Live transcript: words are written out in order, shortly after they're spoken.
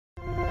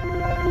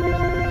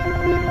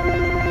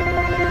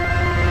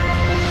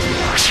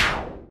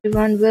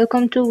everyone,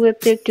 welcome to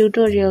WebTech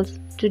Tutorials.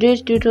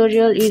 Today's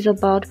tutorial is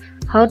about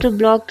how to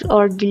block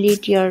or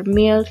delete your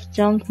mails,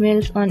 junk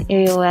mails on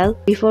AOL.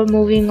 Before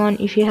moving on,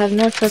 if you have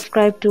not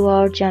subscribed to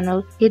our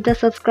channel, hit the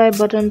subscribe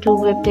button to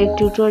WebTech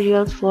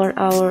Tutorials for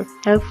our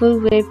helpful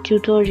web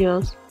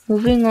tutorials.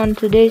 Moving on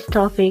to today's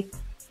topic,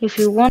 if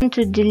you want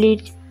to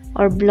delete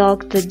or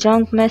block the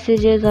junk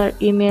messages or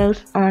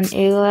emails on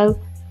AOL,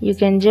 you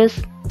can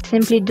just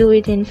simply do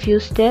it in few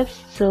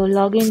steps. So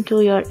log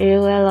into your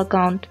AOL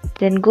account,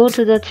 then go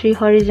to the three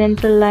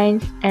horizontal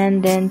lines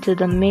and then to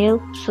the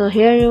mail. So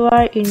here you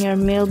are in your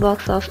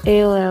mailbox of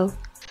AOL.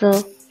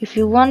 So if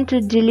you want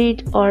to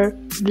delete or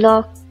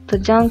block the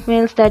junk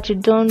mails that you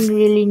don't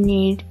really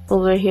need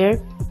over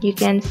here, you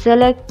can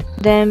select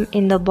them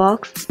in the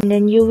box, and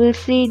then you will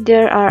see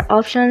there are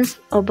options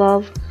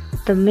above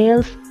the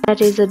mails,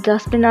 that is a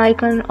dustbin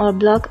icon or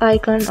block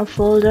icon, a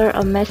folder,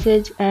 a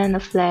message and a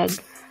flag.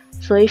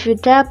 So if you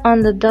tap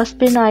on the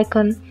dustbin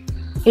icon,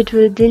 it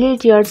will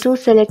delete your two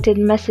selected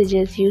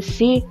messages. You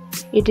see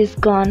it is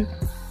gone,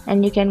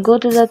 and you can go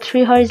to the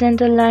three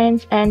horizontal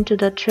lines and to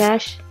the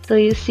trash. So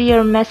you see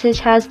your message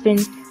has been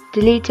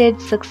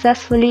deleted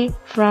successfully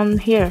from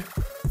here.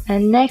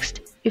 And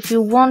next, if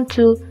you want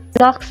to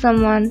block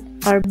someone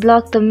or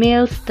block the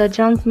mails, the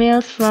junk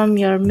mails from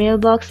your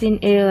mailbox in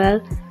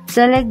AOL,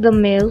 select the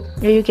mail,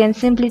 or you can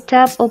simply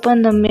tap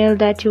open the mail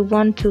that you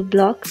want to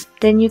block.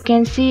 Then you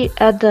can see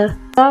at the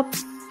top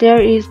there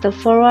is the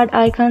forward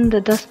icon, the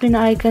dustbin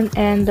icon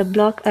and the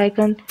block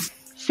icon.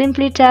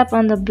 Simply tap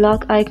on the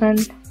block icon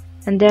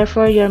and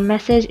therefore your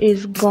message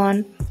is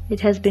gone. It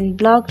has been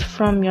blocked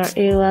from your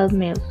AOL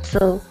mail.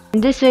 So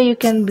in this way you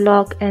can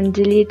block and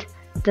delete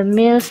the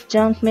mails,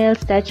 junk mails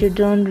that you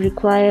don't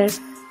require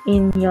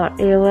in your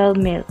AOL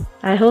mail.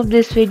 I hope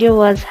this video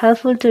was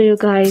helpful to you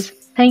guys.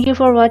 Thank you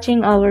for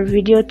watching our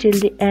video till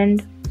the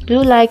end.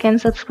 Do like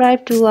and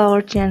subscribe to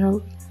our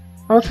channel.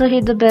 Also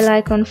hit the bell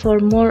icon for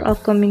more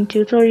upcoming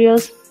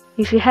tutorials.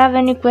 If you have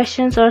any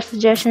questions or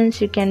suggestions,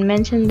 you can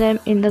mention them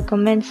in the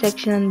comment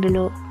section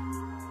below.